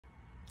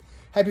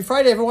Happy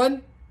Friday,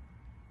 everyone.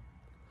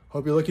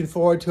 Hope you're looking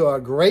forward to a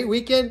great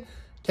weekend.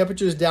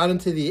 Temperatures down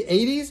into the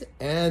 80s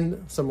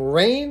and some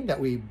rain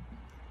that we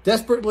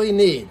desperately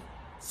need.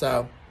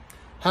 So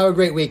have a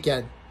great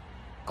weekend.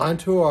 On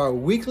to our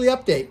weekly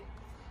update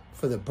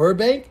for the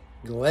Burbank,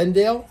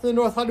 Glendale, and the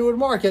North Hollywood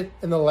market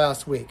in the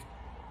last week.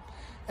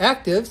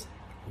 Actives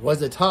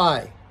was a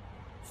tie.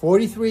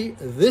 43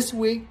 this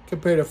week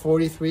compared to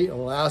 43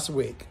 last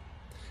week.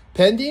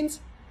 Pendings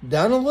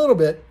down a little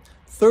bit.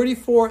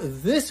 34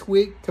 this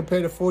week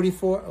compared to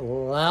 44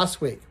 last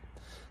week.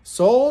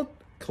 Sold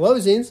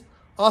closings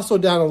also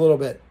down a little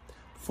bit.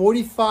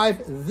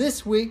 45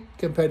 this week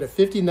compared to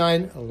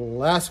 59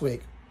 last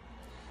week.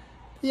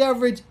 The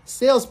average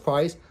sales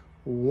price,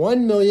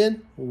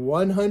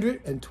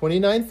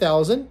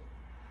 $1,129,000.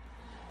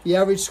 The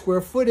average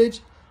square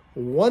footage,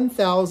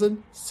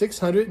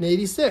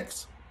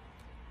 1,686.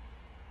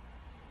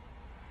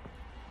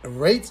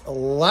 Rates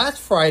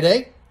last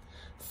Friday,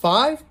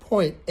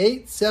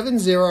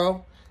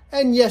 5.870,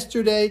 and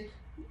yesterday,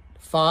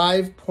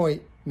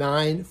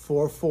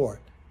 5.944.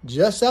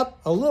 Just up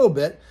a little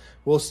bit.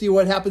 We'll see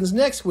what happens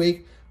next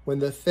week when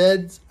the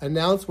Feds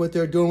announce what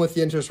they're doing with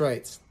the interest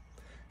rates.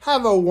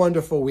 Have a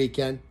wonderful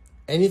weekend.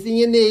 Anything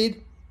you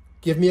need,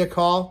 give me a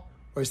call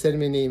or send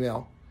me an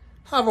email.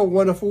 Have a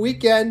wonderful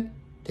weekend.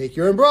 Take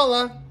your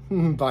umbrella.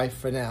 Bye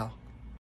for now.